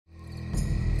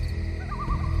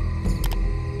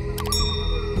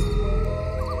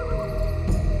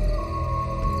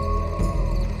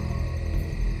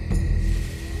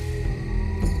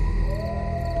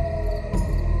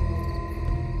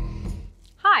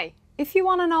If you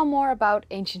want to know more about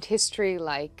ancient history,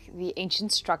 like the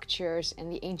ancient structures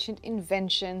and the ancient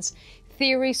inventions,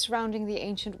 theories surrounding the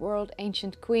ancient world,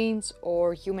 ancient queens,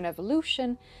 or human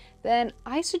evolution, then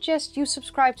I suggest you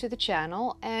subscribe to the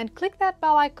channel and click that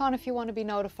bell icon if you want to be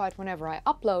notified whenever I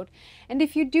upload. And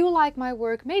if you do like my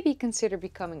work, maybe consider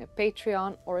becoming a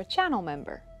Patreon or a channel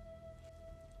member.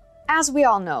 As we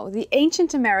all know, the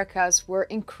ancient Americas were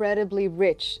incredibly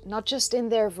rich, not just in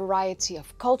their variety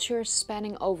of cultures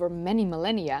spanning over many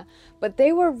millennia, but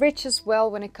they were rich as well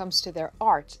when it comes to their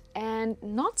art, and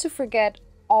not to forget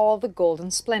all the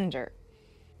golden splendor.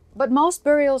 But most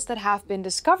burials that have been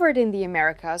discovered in the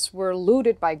Americas were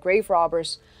looted by grave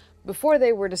robbers before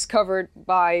they were discovered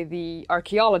by the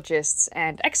archaeologists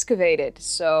and excavated,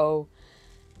 so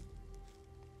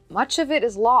much of it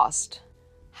is lost.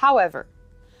 However,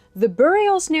 the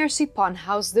burials near Sipan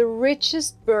house the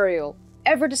richest burial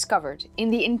ever discovered in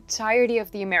the entirety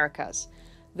of the Americas,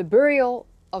 the burial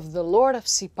of the Lord of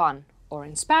Sipán, or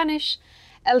in Spanish,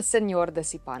 El Señor de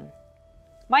Sipán.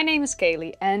 My name is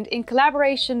Kaylee, and in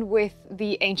collaboration with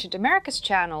the Ancient Americas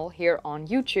channel here on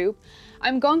YouTube,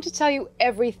 I'm going to tell you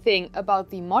everything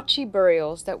about the Moche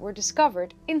burials that were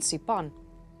discovered in Sipan.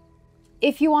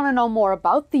 If you want to know more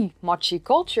about the Moche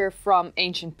culture from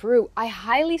ancient Peru, I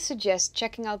highly suggest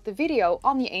checking out the video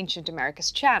on the Ancient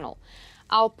Americas channel.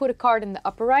 I'll put a card in the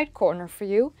upper right corner for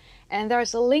you, and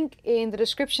there's a link in the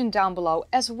description down below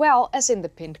as well as in the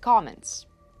pinned comments.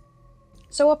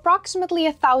 So approximately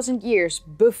 1,000 years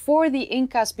before the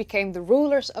Incas became the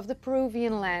rulers of the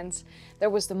Peruvian lands, there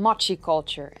was the Moche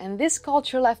culture, and this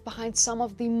culture left behind some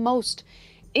of the most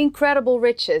incredible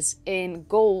riches in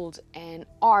gold and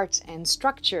art and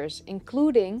structures,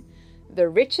 including the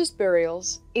richest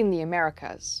burials in the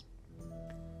Americas.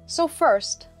 So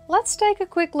first, let's take a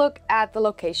quick look at the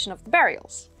location of the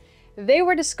burials. They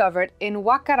were discovered in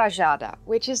Huaca Rajada,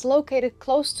 which is located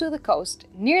close to the coast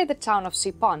near the town of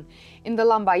Sipan in the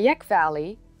Lambayeque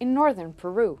Valley in northern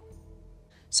Peru.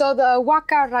 So the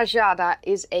Huaca Rajada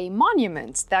is a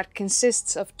monument that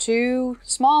consists of two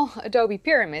small adobe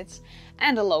pyramids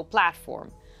and a low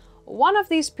platform. One of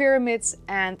these pyramids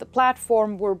and the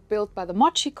platform were built by the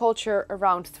Moche culture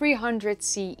around 300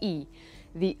 CE.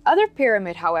 The other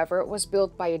pyramid, however, was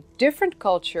built by a different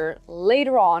culture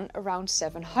later on around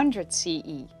 700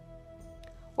 CE.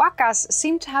 Huacas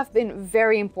seem to have been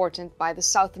very important by the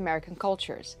South American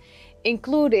cultures,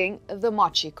 including the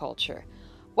Moche culture.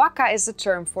 Huaca is the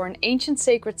term for an ancient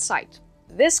sacred site.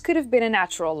 This could have been a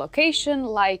natural location,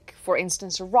 like, for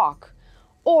instance, a rock,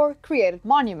 or created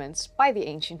monuments by the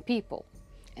ancient people.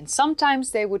 And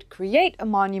sometimes they would create a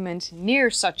monument near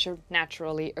such a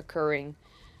naturally occurring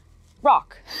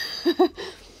rock.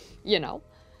 You know.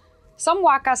 Some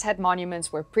Huacas had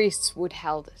monuments where priests would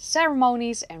hold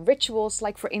ceremonies and rituals,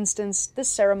 like for instance the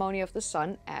ceremony of the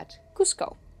sun at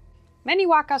Cusco. Many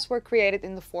Huacas were created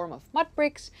in the form of mud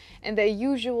bricks, and they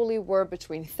usually were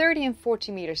between 30 and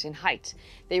 40 meters in height.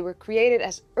 They were created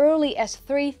as early as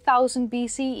 3000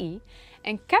 BCE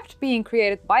and kept being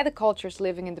created by the cultures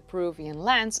living in the Peruvian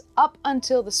lands up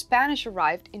until the Spanish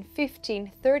arrived in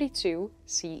 1532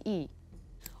 CE.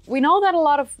 We know that a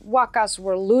lot of Huacas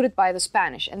were looted by the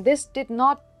Spanish, and this did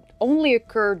not only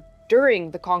occur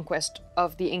during the conquest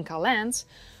of the Inca lands,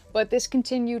 but this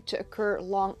continued to occur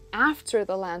long after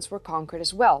the lands were conquered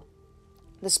as well.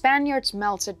 The Spaniards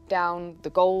melted down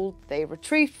the gold they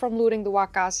retrieved from looting the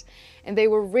Huacas, and they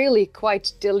were really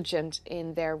quite diligent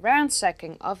in their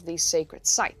ransacking of these sacred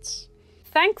sites.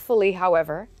 Thankfully,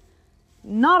 however,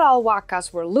 not all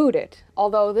Huacas were looted,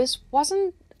 although this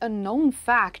wasn't a known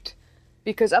fact,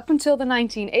 because up until the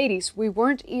 1980s we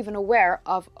weren't even aware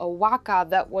of a Huaca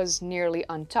that was nearly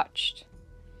untouched.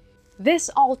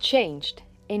 This all changed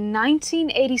in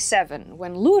 1987,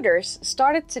 when looters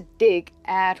started to dig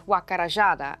at Huaca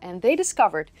Rajada, and they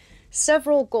discovered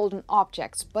several golden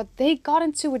objects, but they got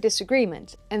into a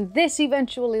disagreement, and this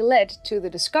eventually led to the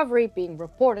discovery being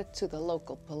reported to the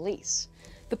local police.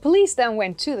 The police then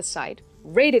went to the site,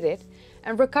 raided it,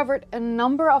 and recovered a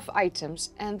number of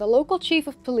items, and the local chief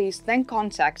of police then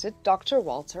contacted Dr.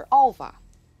 Walter Alva.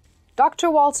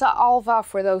 Dr. Walter Alva,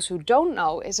 for those who don't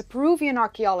know, is a Peruvian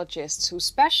archaeologist who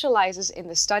specializes in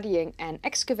the studying and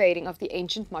excavating of the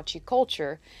ancient Moche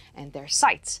culture and their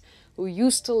sites, who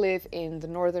used to live in the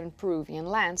northern Peruvian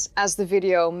lands, as the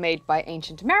video made by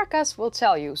Ancient Americas will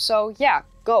tell you. So yeah,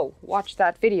 go watch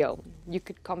that video. You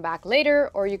could come back later,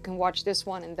 or you can watch this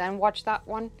one and then watch that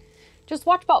one. Just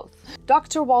watch both.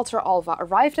 Dr. Walter Alva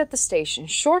arrived at the station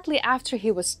shortly after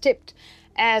he was tipped,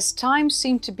 as time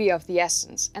seemed to be of the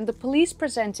essence, and the police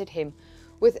presented him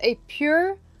with a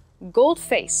pure gold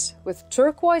face with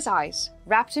turquoise eyes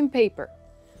wrapped in paper,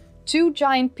 2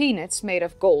 giant peanuts made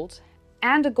of gold,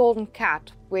 and a golden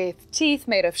cat with teeth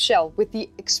made of shell with the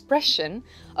expression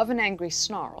of an angry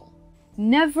snarl.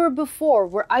 Never before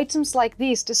were items like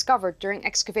these discovered during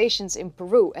excavations in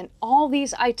Peru, and all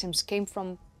these items came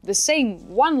from the same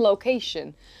one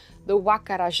location, the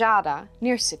Huacarajada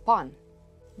near Sipan.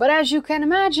 But as you can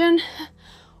imagine,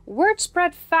 word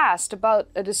spread fast about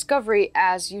a discovery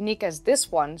as unique as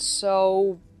this one,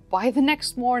 so by the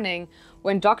next morning,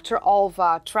 when Dr.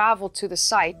 Alva traveled to the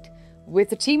site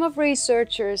with a team of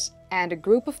researchers and a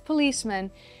group of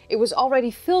policemen, it was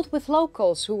already filled with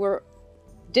locals who were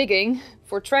digging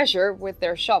for treasure with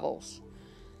their shovels.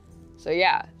 So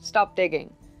yeah, stop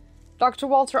digging. Dr.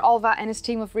 Walter Alva and his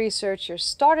team of researchers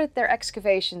started their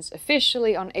excavations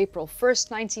officially on April 1st,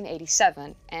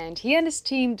 1987, and he and his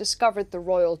team discovered the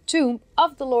royal tomb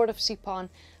of the Lord of Sipán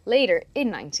later in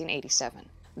 1987.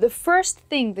 The first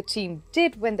thing the team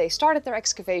did when they started their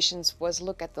excavations was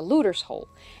look at the looter's hole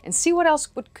and see what else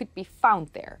could be found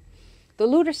there. The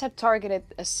looters had targeted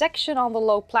a section on the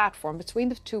low platform between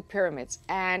the 2 pyramids,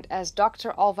 and as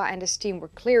Dr. Alva and his team were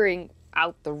clearing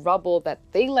out the rubble that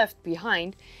they left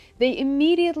behind, they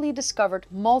immediately discovered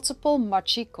multiple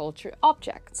Moche culture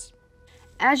objects.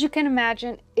 As you can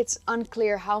imagine, it's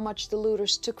unclear how much the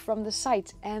looters took from the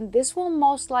site, and this will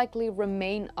most likely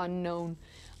remain unknown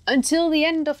until the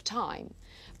end of time.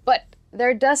 But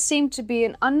there does seem to be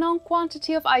an unknown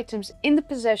quantity of items in the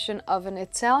possession of an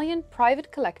Italian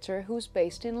private collector who's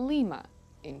based in Lima,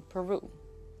 in Peru.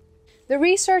 The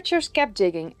researchers kept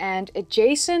digging, and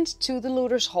adjacent to the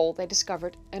looter's hole they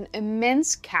discovered an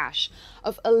immense cache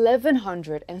of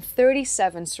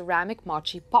 1,137 ceramic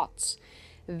Moche pots.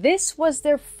 This was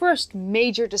their first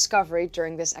major discovery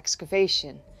during this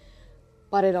excavation.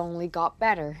 But it only got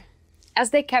better.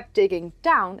 As they kept digging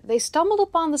down, they stumbled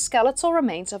upon the skeletal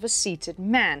remains of a seated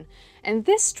man, and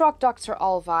this struck Dr.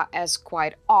 Alva as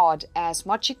quite odd, as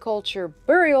Moche culture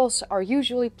burials are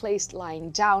usually placed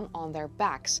lying down on their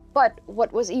backs. But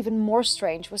what was even more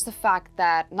strange was the fact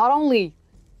that not only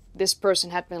this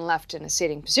person had been left in a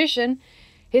sitting position,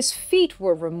 his feet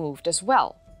were removed as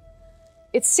well.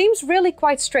 It seems really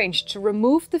quite strange to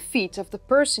remove the feet of the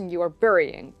person you are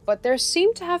burying, but there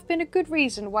seemed to have been a good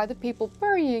reason why the people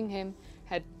burying him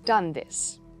had done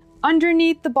this.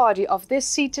 Underneath the body of this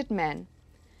seated man,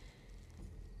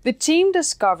 the team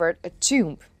discovered a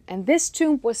tomb, and this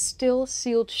tomb was still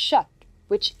sealed shut,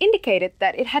 which indicated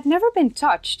that it had never been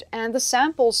touched, and the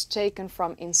samples taken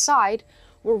from inside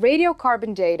were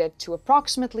radiocarbon dated to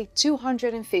approximately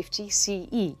 250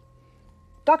 CE.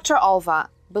 Dr. Alva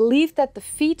believed that the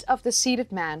feet of the seated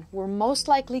man were most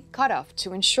likely cut off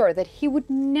to ensure that he would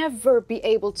never be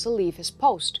able to leave his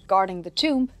post guarding the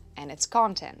tomb and its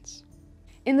contents.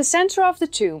 In the center of the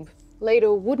tomb lay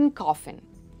a wooden coffin,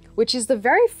 which is the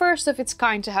very first of its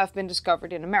kind to have been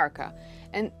discovered in America,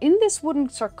 and in this wooden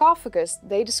sarcophagus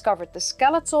they discovered the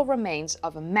skeletal remains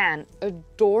of a man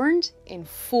adorned in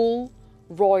full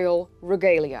royal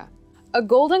regalia. A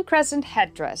golden crescent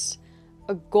headdress,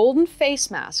 a golden face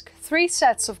mask, 3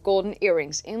 sets of golden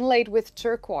earrings inlaid with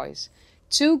turquoise,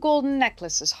 2 golden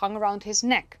necklaces hung around his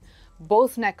neck.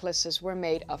 Both necklaces were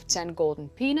made of 10 golden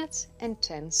peanuts and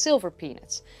 10 silver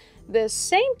peanuts. The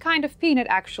same kind of peanut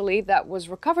actually that was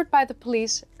recovered by the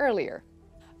police earlier.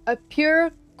 A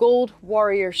pure gold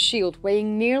warrior shield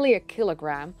weighing nearly 1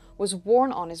 kilogram was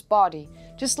worn on his body,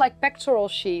 just like pectoral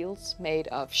shields made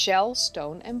of shell,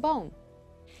 stone and bone.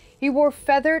 He wore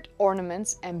feathered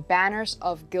ornaments and banners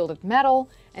of gilded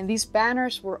metal, and these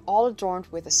banners were all adorned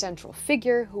with a central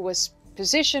figure who was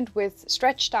positioned with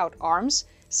stretched out arms,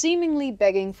 seemingly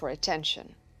begging for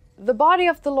attention. The body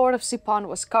of the Lord of Sipán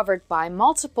was covered by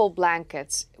multiple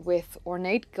blankets with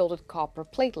ornate gilded copper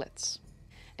platelets.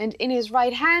 And in his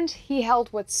right hand he held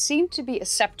what seemed to be a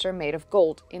scepter made of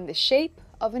gold in the shape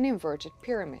of an inverted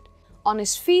pyramid. On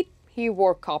his feet he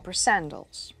wore copper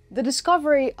sandals. The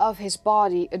discovery of his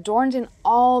body adorned in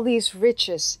all these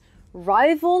riches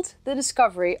rivaled the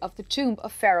discovery of the tomb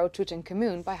of Pharaoh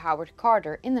Tutankhamun by Howard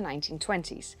Carter in the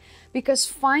 1920s, because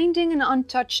finding an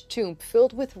untouched tomb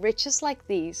filled with riches like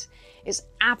these is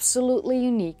absolutely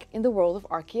unique in the world of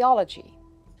archaeology.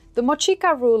 The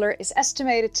Mochica ruler is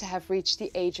estimated to have reached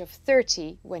the age of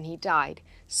 30 when he died,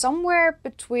 somewhere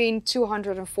between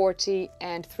 240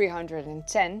 and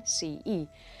 310 CE,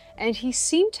 and he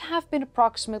seemed to have been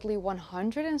approximately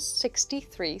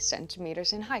 163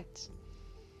 centimeters in height.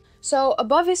 So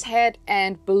above his head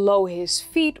and below his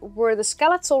feet were the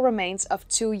skeletal remains of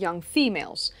 2 young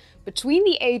females, between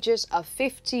the ages of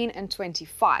 15 and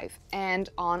 25, and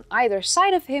on either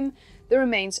side of him the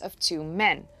remains of 2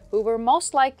 men, who were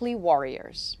most likely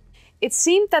warriors. It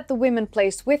seemed that the women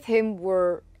placed with him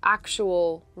were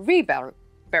actual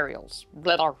reburials.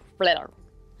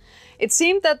 It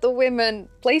seemed that the women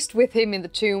placed with him in the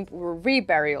tomb were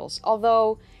reburials,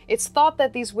 although it's thought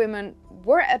that these women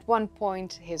were at one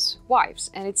point his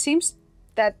wives, and it seems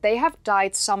that they have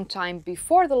died sometime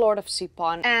before the Lord of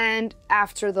Sipán, and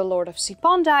after the Lord of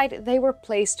Sipán died, they were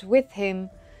placed with him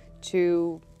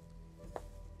to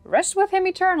rest with him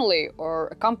eternally or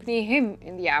accompany him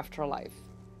in the afterlife,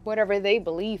 whatever they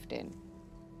believed in.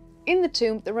 In the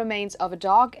tomb, the remains of a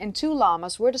dog and 2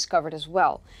 llamas were discovered as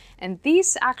well, and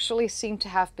these actually seem to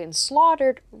have been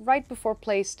slaughtered right before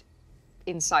placed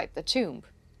inside the tomb.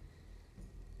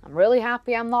 I'm really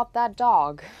happy I'm not that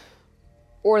dog.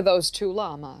 Or those 2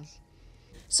 llamas.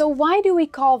 So why do we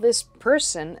call this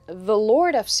person the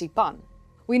Lord of Sipán?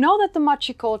 We know that the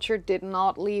Moche culture did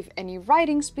not leave any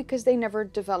writings because they never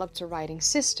developed a writing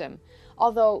system,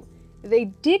 although they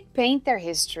did paint their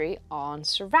history on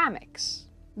ceramics.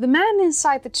 The man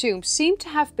inside the tomb seemed to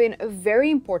have been a very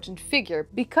important figure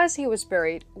because he was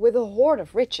buried with a hoard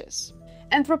of riches.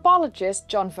 Anthropologist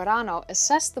John Verano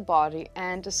assessed the body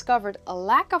and discovered a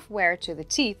lack of wear to the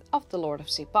teeth of the Lord of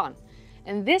Sipán.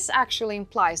 And this actually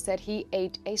implies that he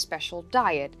ate a special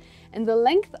diet, and the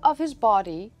length of his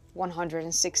body,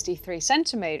 163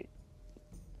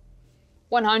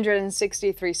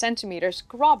 centimeters,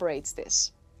 corroborates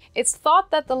this. It's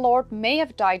thought that the Lord may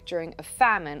have died during a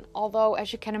famine, although,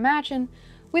 as you can imagine,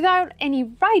 without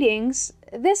any writings,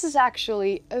 this is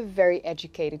actually a very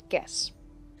educated guess.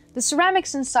 The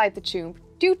ceramics inside the tomb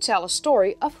do tell a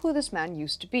story of who this man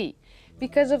used to be.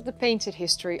 Because of the painted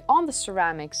history on the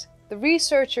ceramics, the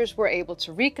researchers were able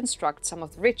to reconstruct some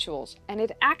of the rituals, and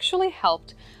it actually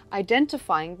helped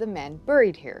identifying the men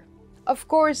buried here. Of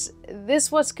course,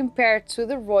 this was compared to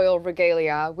the royal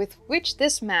regalia with which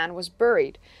this man was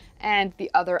buried, and the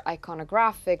other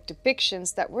iconographic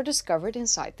depictions that were discovered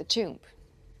inside the tomb.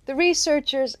 The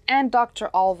researchers and Dr.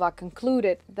 Alva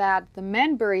concluded that the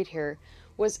man buried here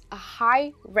was a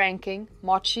high-ranking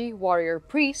Moche warrior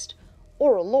priest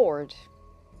or a lord.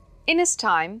 In his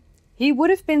time, he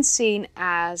would have been seen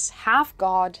as half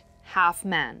god, half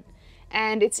man,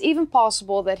 and it's even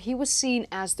possible that he was seen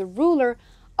as the ruler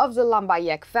of the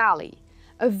Lambayeque Valley,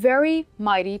 a very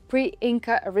mighty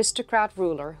pre-Inca aristocrat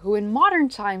ruler who in modern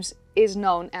times is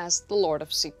known as the Lord of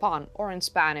Sipán, or in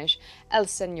Spanish, El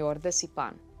Señor de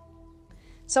Sipán.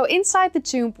 So inside the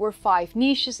tomb were 5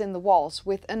 niches in the walls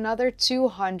with another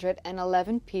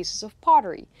 211 pieces of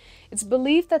pottery. It's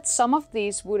believed that some of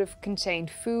these would have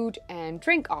contained food and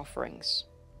drink offerings.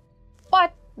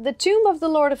 But the tomb of the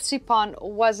Lord of Sipán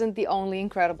wasn't the only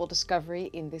incredible discovery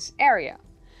in this area.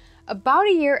 About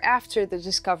a year after the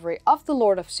discovery of the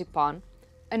Lord of Sipán,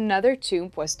 another tomb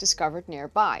was discovered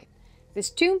nearby. This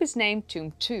tomb is named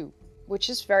Tomb 2, which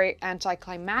is very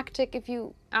anticlimactic if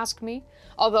you ask me,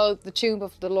 although the tomb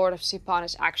of the Lord of Sipán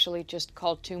is actually just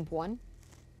called Tomb 1.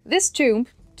 This tomb,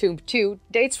 Tomb 2,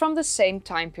 dates from the same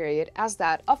time period as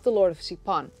that of the Lord of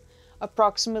Sipán,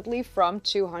 approximately from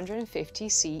 250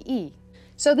 CE.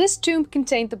 So this tomb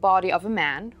contained the body of a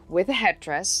man with a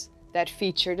headdress that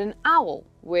featured an owl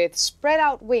with spread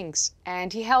out wings,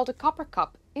 and he held a copper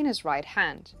cup in his right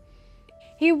hand.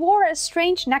 He wore a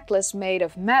strange necklace made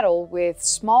of metal with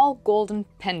small golden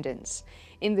pendants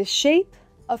in the shape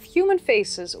of human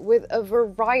faces with a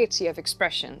variety of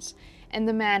expressions, and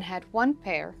the man had 1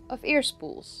 pair of ear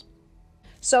spools.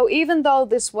 So even though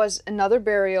this was another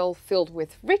burial filled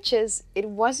with riches, it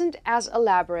wasn't as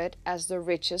elaborate as the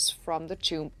riches from the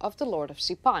tomb of the Lord of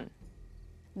Sipán.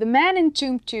 The man in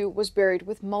Tomb 2 was buried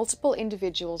with multiple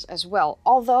individuals as well,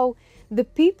 although the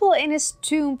people in his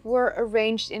tomb were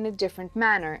arranged in a different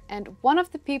manner, and one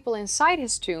of the people inside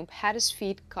his tomb had his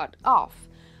feet cut off,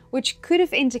 which could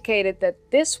have indicated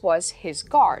that this was his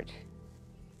guard.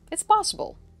 It's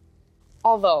possible.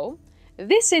 Although,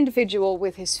 this individual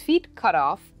with his feet cut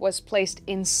off was placed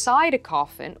inside a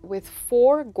coffin with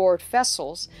 4 gourd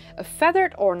vessels, a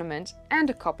feathered ornament, and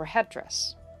a copper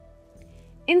headdress.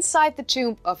 Inside the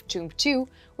tomb of Tomb 2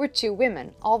 were 2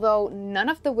 women, although none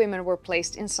of the women were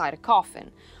placed inside a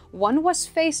coffin. One was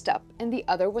faced up and the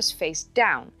other was face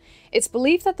down. It's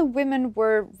believed that the women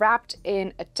were wrapped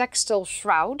in a textile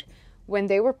shroud when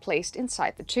they were placed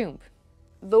inside the tomb.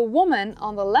 The woman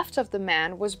on the left of the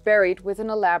man was buried with an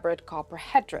elaborate copper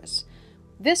headdress.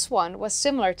 This one was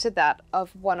similar to that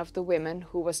of one of the women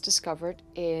who was discovered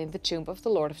in the tomb of the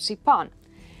Lord of Sipán.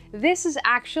 This is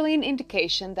actually an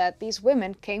indication that these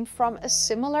women came from a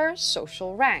similar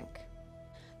social rank.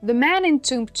 The man in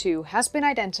Tomb 2 has been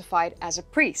identified as a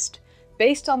priest,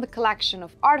 based on the collection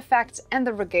of artifacts and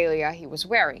the regalia he was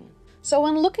wearing. So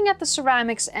when looking at the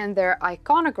ceramics and their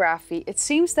iconography, it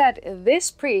seems that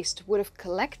this priest would have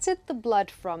collected the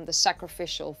blood from the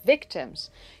sacrificial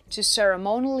victims to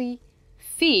ceremonially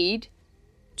feed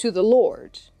to the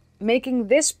Lord, making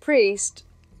this priest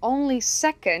only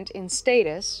second in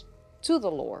status to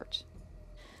the Lord.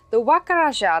 The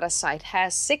Wacarajara site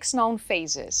has 6 known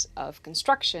phases of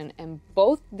construction, and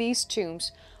both these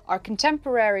tombs are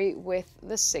contemporary with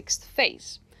the 6th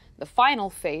phase, the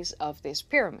final phase of this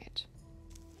pyramid.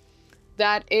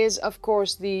 That is, of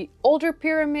course, the older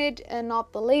pyramid and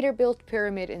not the later built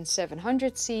pyramid in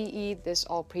 700 CE. This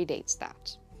all predates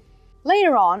that.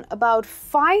 Later on, about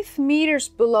 5 meters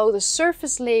below the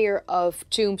surface layer of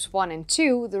tombs 1 and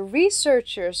 2, the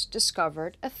researchers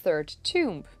discovered a 3rd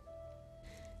tomb.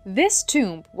 This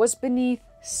tomb was beneath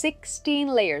 16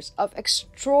 layers of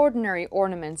extraordinary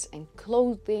ornaments and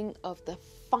clothing of the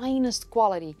finest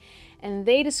quality, and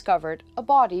they discovered a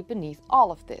body beneath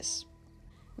all of this.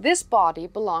 This body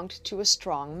belonged to a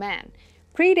strong man,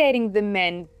 predating the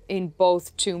men in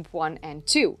both tomb 1 and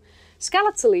 2.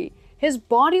 Skeletally, his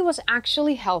body was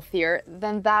actually healthier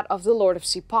than that of the Lord of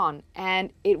Sipán,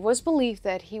 and it was believed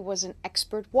that he was an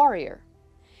expert warrior.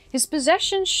 His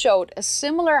possessions showed a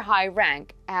similar high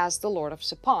rank as the Lord of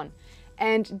Sipán,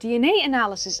 and DNA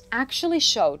analysis actually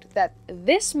showed that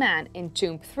this man in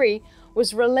tomb 3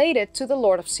 was related to the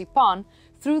Lord of Sipán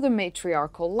through the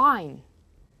matriarchal line.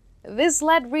 This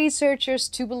led researchers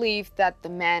to believe that the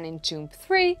man in tomb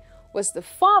 3 was the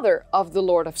father of the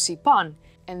Lord of Sipán,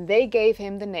 and they gave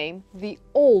him the name the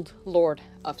Old Lord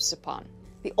of Sipán.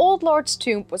 The Old Lord's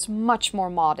tomb was much more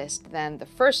modest than the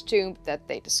first tomb that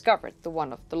they discovered, the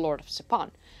one of the Lord of Sipán.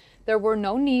 There were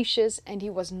no niches, and he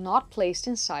was not placed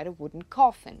inside a wooden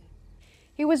coffin.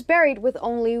 He was buried with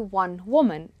only one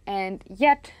woman, and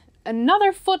yet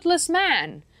another footless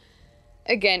man,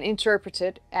 again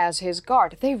interpreted as his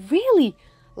guard. They really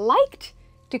liked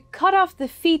to cut off the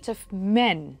feet of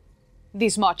men,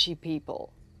 these Moche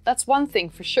people. That's one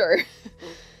thing for sure.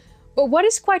 But what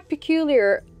is quite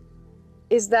peculiar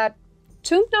is that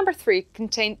tomb number 3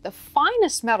 contained the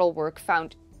finest metalwork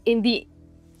found in the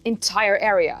entire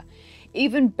area,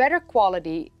 even better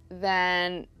quality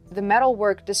than the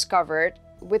metalwork discovered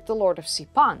with the Lord of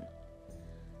Sipán.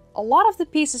 A lot of the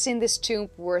pieces in this tomb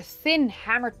were thin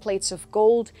hammered plates of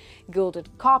gold, gilded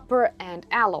copper, and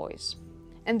alloys.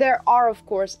 And there are, of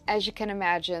course, as you can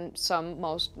imagine, some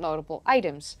most notable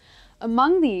items.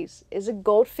 Among these is a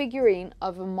gold figurine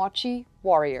of a Moche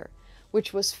warrior,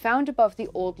 which was found above the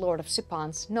Old Lord of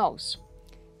Sipán's nose.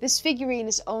 This figurine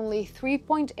is only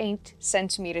 3.8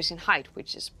 centimeters in height,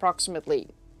 which is approximately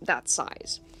that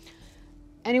size.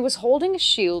 And he was holding a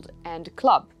shield and a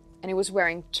club, and he was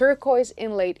wearing turquoise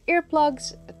inlaid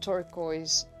earplugs, a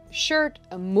turquoise shirt,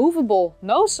 a movable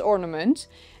nose ornament,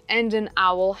 and an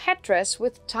owl headdress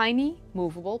with tiny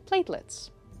movable platelets.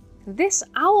 This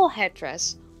owl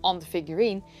headdress on the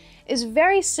figurine is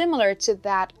very similar to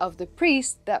that of the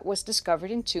priest that was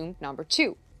discovered in tomb number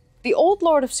 2. The Old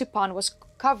Lord of Sipán was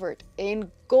covered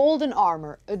in golden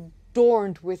armor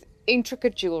adorned with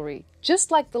intricate jewelry,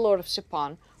 just like the Lord of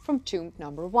Sipán from tomb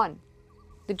number 1.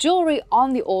 The jewelry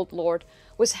on the Old Lord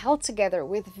was held together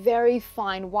with very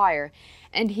fine wire,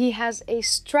 and he has a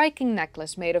striking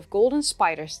necklace made of golden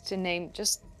spiders, to name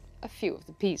just a few of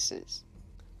the pieces.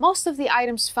 Most of the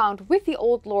items found with the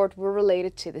Old Lord were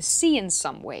related to the sea in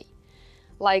some way,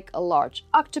 like a large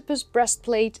octopus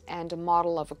breastplate and a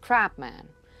model of a crabman.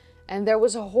 And there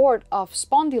was a hoard of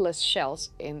spondylus shells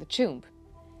in the tomb.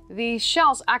 These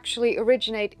shells actually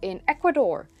originate in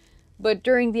Ecuador, but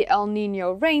during the El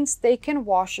Niño rains they can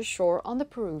wash ashore on the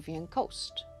Peruvian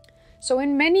coast. So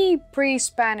in many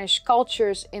pre-Spanish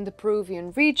cultures in the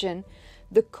Peruvian region,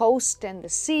 the coast and the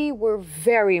sea were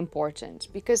very important,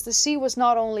 because the sea was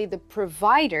not only the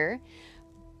provider,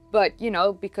 but,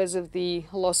 because of the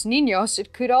Los Niños,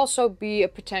 it could also be a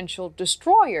potential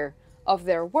destroyer of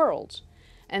their world.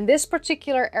 And this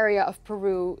particular area of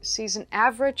Peru sees an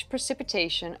average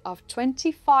precipitation of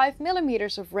 25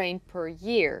 millimeters of rain per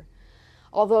year,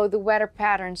 although the weather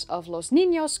patterns of Los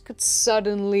Niños could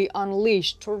suddenly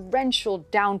unleash torrential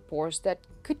downpours that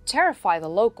could terrify the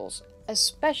locals,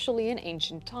 especially in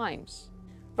ancient times.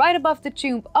 Right above the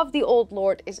tomb of the Old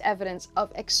Lord is evidence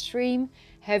of extreme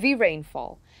heavy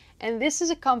rainfall, and this is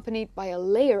accompanied by a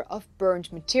layer of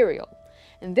burned material.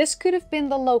 And this could have been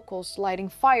the locals lighting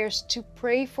fires to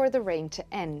pray for the rain to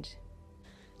end.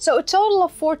 So a total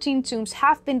of 14 tombs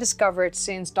have been discovered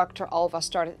since Dr. Alva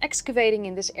started excavating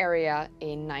in this area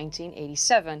in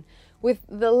 1987, with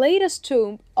the latest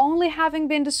tomb only having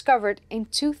been discovered in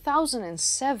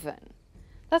 2007.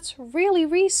 That's really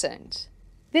recent.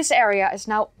 This area is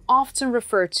now often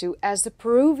referred to as the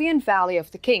Peruvian Valley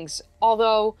of the Kings,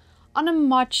 although on a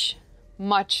much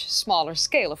smaller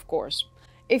scale, of course.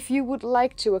 If you would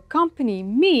like to accompany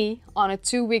me on a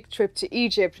 2-week trip to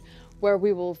Egypt, where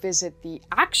we will visit the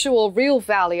actual real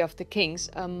Valley of the Kings,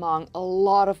 among a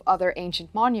lot of other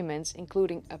ancient monuments,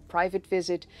 including a private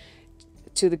visit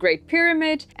to the Great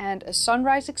Pyramid and a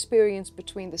sunrise experience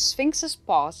between the Sphinx's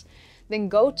paws, then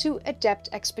go to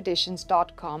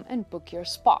adeptexpeditions.com and book your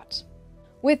spot.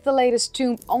 With the latest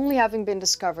tomb only having been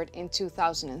discovered in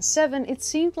 2007, it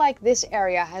seemed like this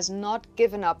area has not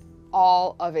given up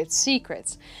all of its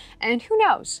secrets. And who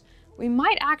knows? We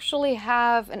might actually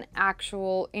have an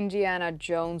actual Indiana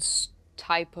Jones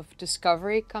type of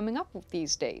discovery coming up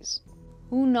these days.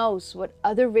 Who knows what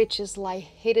other riches lie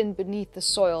hidden beneath the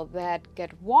soil that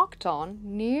get walked on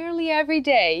nearly every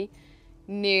day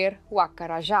near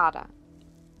Huacarajada.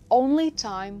 Only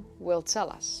time will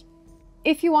tell us.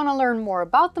 If you want to learn more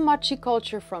about the Moche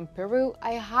culture from Peru,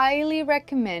 I highly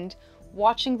recommend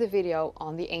watching the video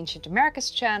on the Ancient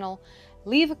Americas channel.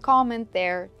 Leave a comment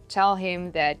there, tell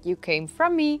him that you came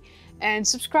from me, and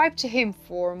subscribe to him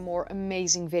for more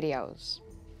amazing videos.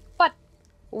 But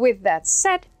with that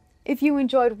said, if you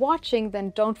enjoyed watching,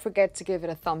 then don't forget to give it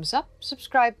a thumbs up,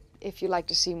 subscribe if you'd like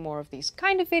to see more of these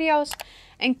kind of videos,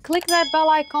 and click that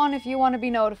bell icon if you want to be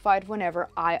notified whenever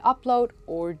I upload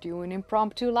or do an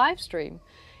impromptu live stream.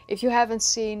 If you haven't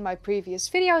seen my previous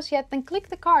videos yet, then click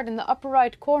the card in the upper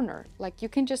right corner. Like, you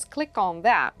can just click on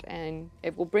that and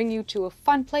it will bring you to a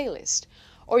fun playlist.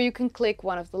 Or you can click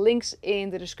one of the links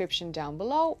in the description down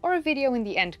below or a video in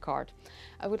the end card.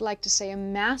 I would like to say a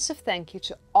massive thank you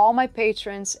to all my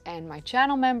patrons and my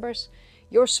channel members.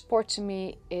 Your support to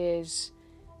me is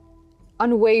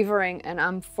unwavering and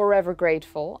I'm forever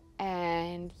grateful.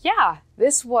 And yeah,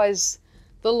 this was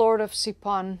the Lord of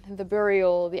Sipán, the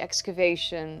burial, the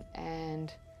excavation,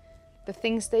 and the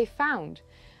things they found.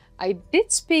 I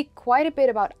did speak quite a bit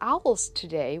about owls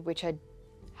today, which I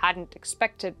hadn't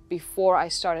expected before I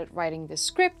started writing this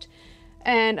script.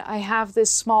 And I have this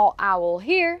small owl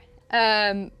here,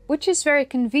 which is very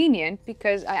convenient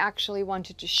because I actually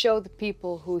wanted to show the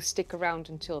people who stick around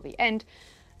until the end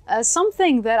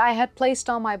something that I had placed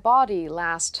on my body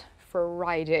last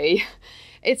Friday.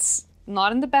 It's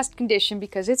not in the best condition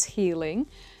because it's healing,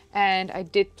 and I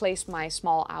did place my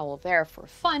small owl there for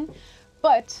fun,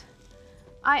 but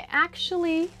I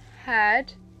actually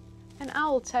had an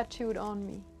owl tattooed on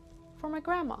me for my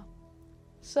grandma.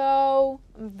 So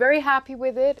I'm very happy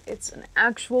with it. It's an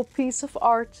actual piece of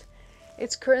art.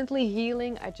 It's currently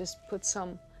healing. I just put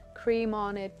some cream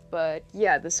on it, but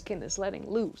yeah, the skin is letting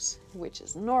loose, which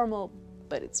is normal,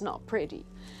 but it's not pretty.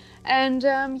 And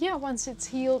yeah, once it's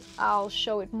healed, I'll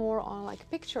show it more on like a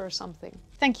picture or something.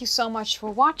 Thank you so much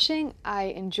for watching. I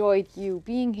enjoyed you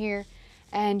being here.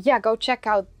 And yeah, go check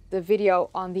out the video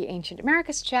on the Ancient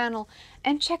Americas channel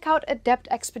and check out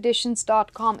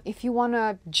adeptexpeditions.com if you want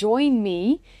to join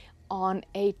me on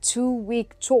a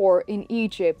 2-week tour in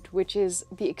Egypt, which is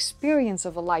the experience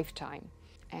of a lifetime.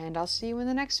 And I'll see you in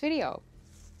the next video.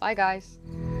 Bye guys.